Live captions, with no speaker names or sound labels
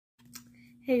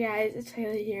Hey guys, it's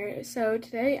Haley here. So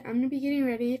today I'm going to be getting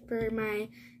ready for my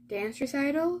dance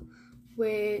recital,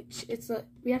 which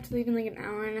we have to leave in like an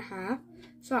hour and a half.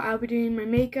 So I'll be doing my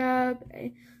makeup.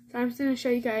 So I'm just going to show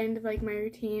you guys my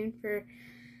routine for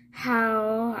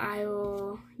how I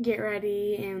will get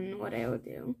ready and what I will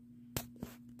do.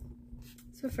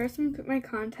 So first I'm going to put my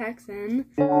contacts in.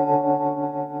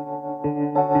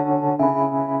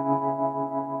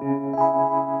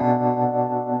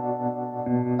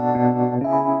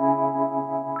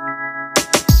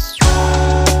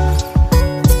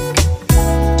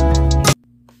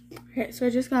 Okay, so I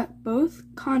just got both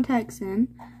contacts in.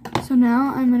 So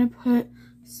now I'm gonna put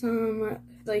some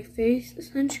face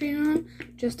sunscreen on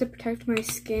just to protect my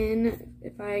skin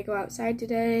if I go outside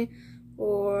today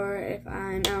or if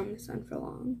I'm out in the sun for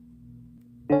long.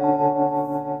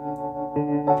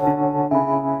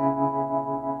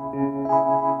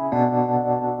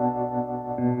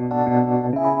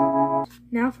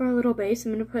 Now for a little base,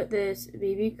 I'm gonna put this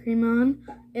BB cream on.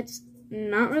 It's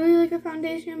not really like a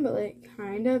foundation, but like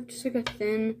kind of just like a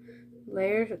thin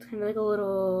layer, so it's kind of like a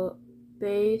little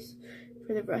base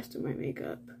for the rest of my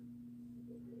makeup.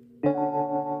 I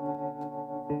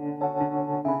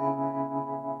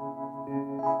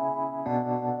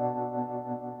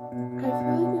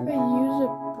feel like if I use a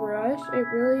brush, it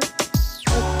really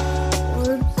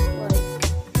absorbs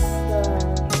the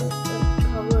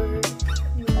color and the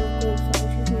liquid, so I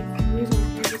should make fingers and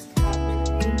I just tap it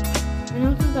in. I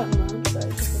know it's not that much, but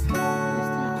it's just a nice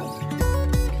tap.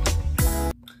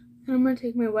 And I'm going to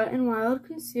take my Wet n Wild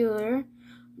concealer.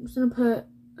 I'm just going to put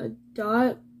a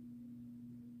dot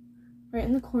right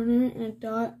in the corner and a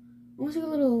dot, almost like a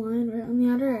little line right on the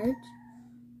outer edge.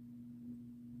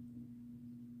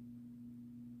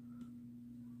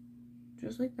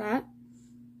 Just like that.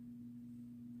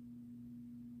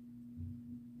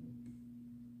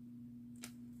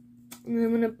 And then I'm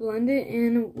going to blend it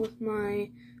in with my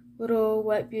little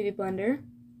wet beauty blender.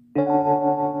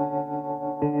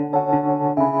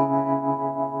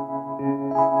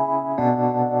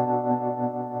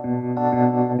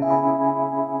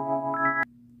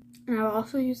 And I'll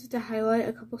also use it to highlight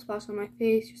a couple spots on my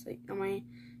face, just like on my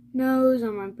nose,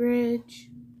 on my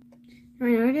bridge. Now,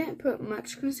 I know I didn't put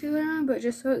much concealer on, but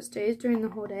just so it stays during the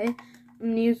whole day, I'm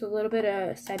going to use a little bit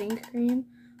of setting cream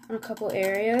on a couple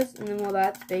areas, and then while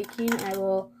that's baking, I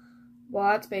will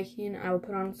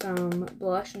put on some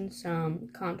blush and some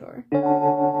contour.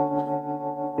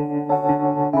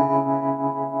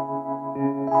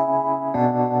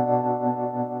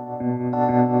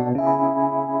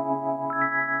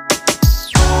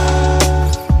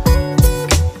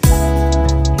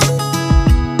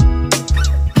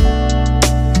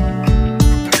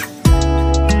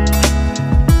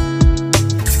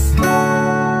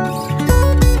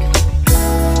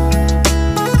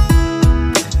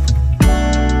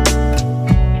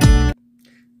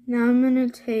 Now I'm going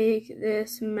to take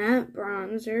this matte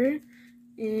bronzer,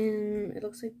 and it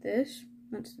looks like this.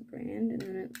 That's the brand, and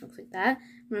then it looks like that.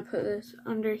 I'm going to put this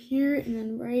under here and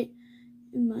then right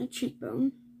in my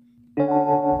cheekbone.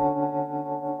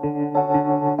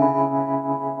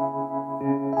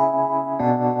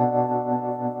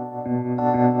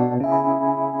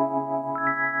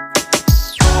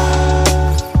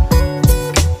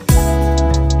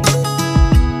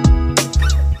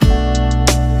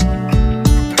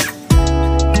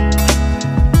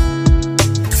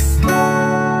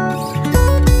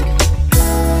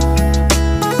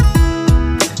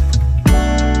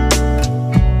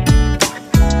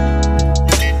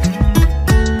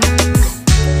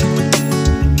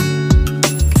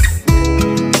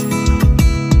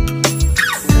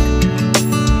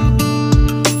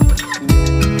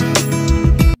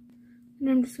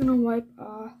 I'm just going to wipe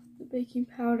off the baking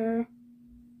powder.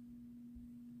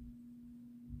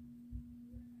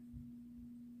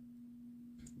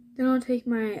 Then I'll take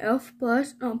my e.l.f. blush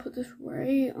and I'll put this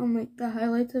right on the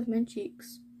highlights of my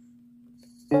cheeks.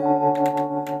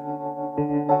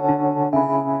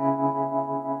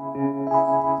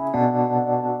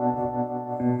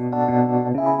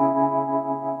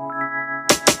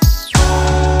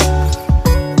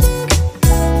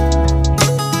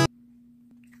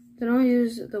 Then I'll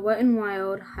use the Wet n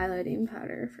Wild highlighting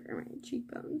powder for my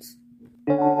cheekbones.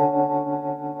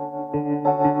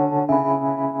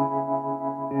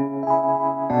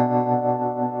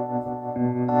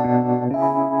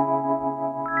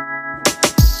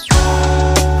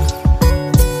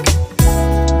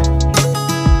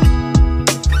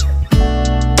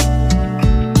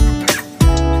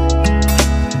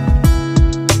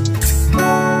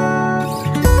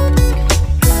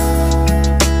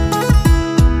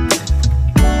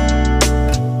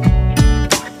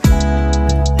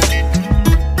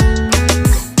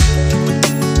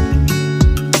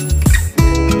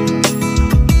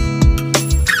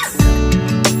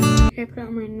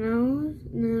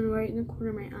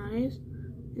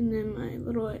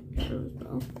 little arrow as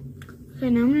well. Okay,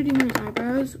 now I'm gonna do my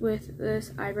eyebrows with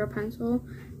this eyebrow pencil.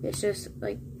 It's just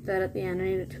like that at the end. I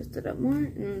need to twist it up more,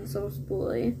 and then this little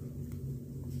spoolie.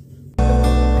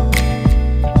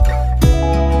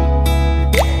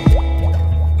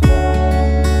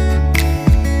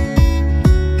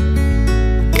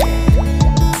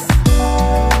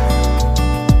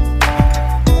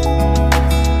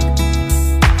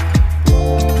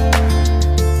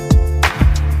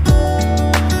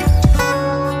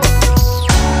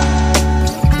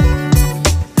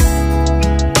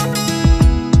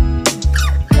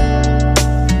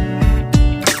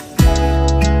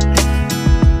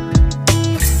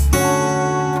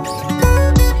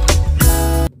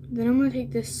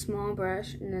 Take this small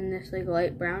brush and then this like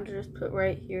light brown to just put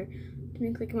right here to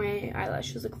make like my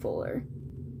eyelashes look fuller.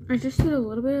 I just did a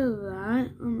little bit of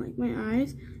that on like my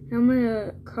eyes. Now I'm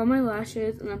gonna curl my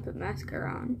lashes and then put mascara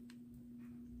on.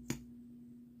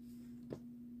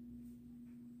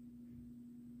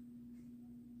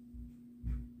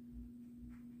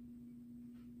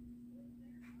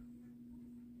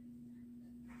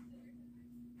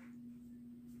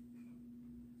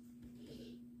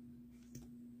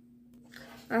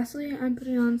 Lastly, I'm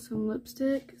putting on some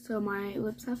lipstick so my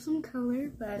lips have some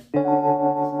color, but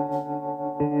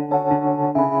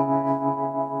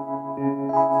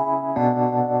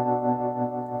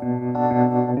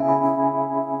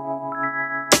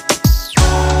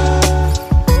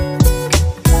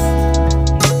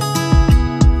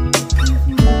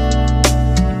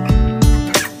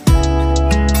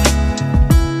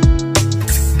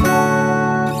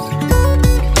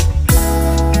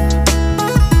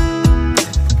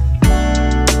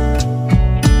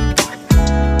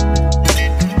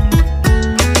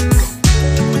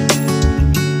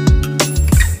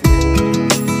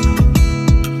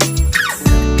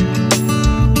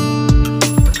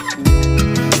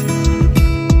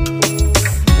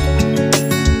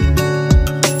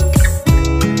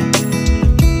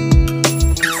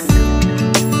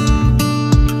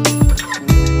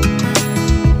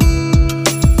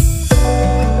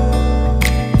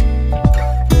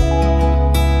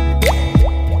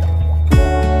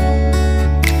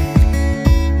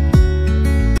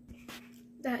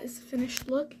that is the finished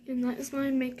look, and that is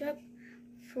my makeup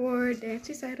for dance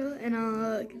recital, and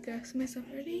I'll get the rest of my stuff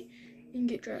ready and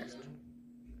get dressed.